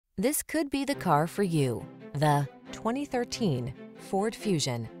This could be the car for you. The 2013 Ford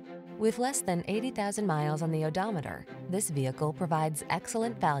Fusion. With less than 80,000 miles on the odometer, this vehicle provides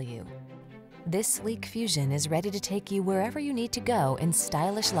excellent value. This sleek Fusion is ready to take you wherever you need to go in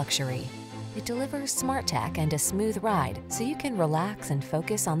stylish luxury. It delivers smart tech and a smooth ride so you can relax and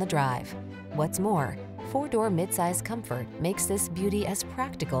focus on the drive. What's more, four-door midsize comfort makes this beauty as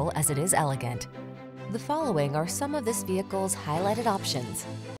practical as it is elegant. The following are some of this vehicle's highlighted options: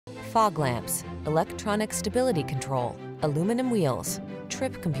 fog lamps, electronic stability control, aluminum wheels,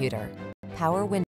 trip computer, power windows.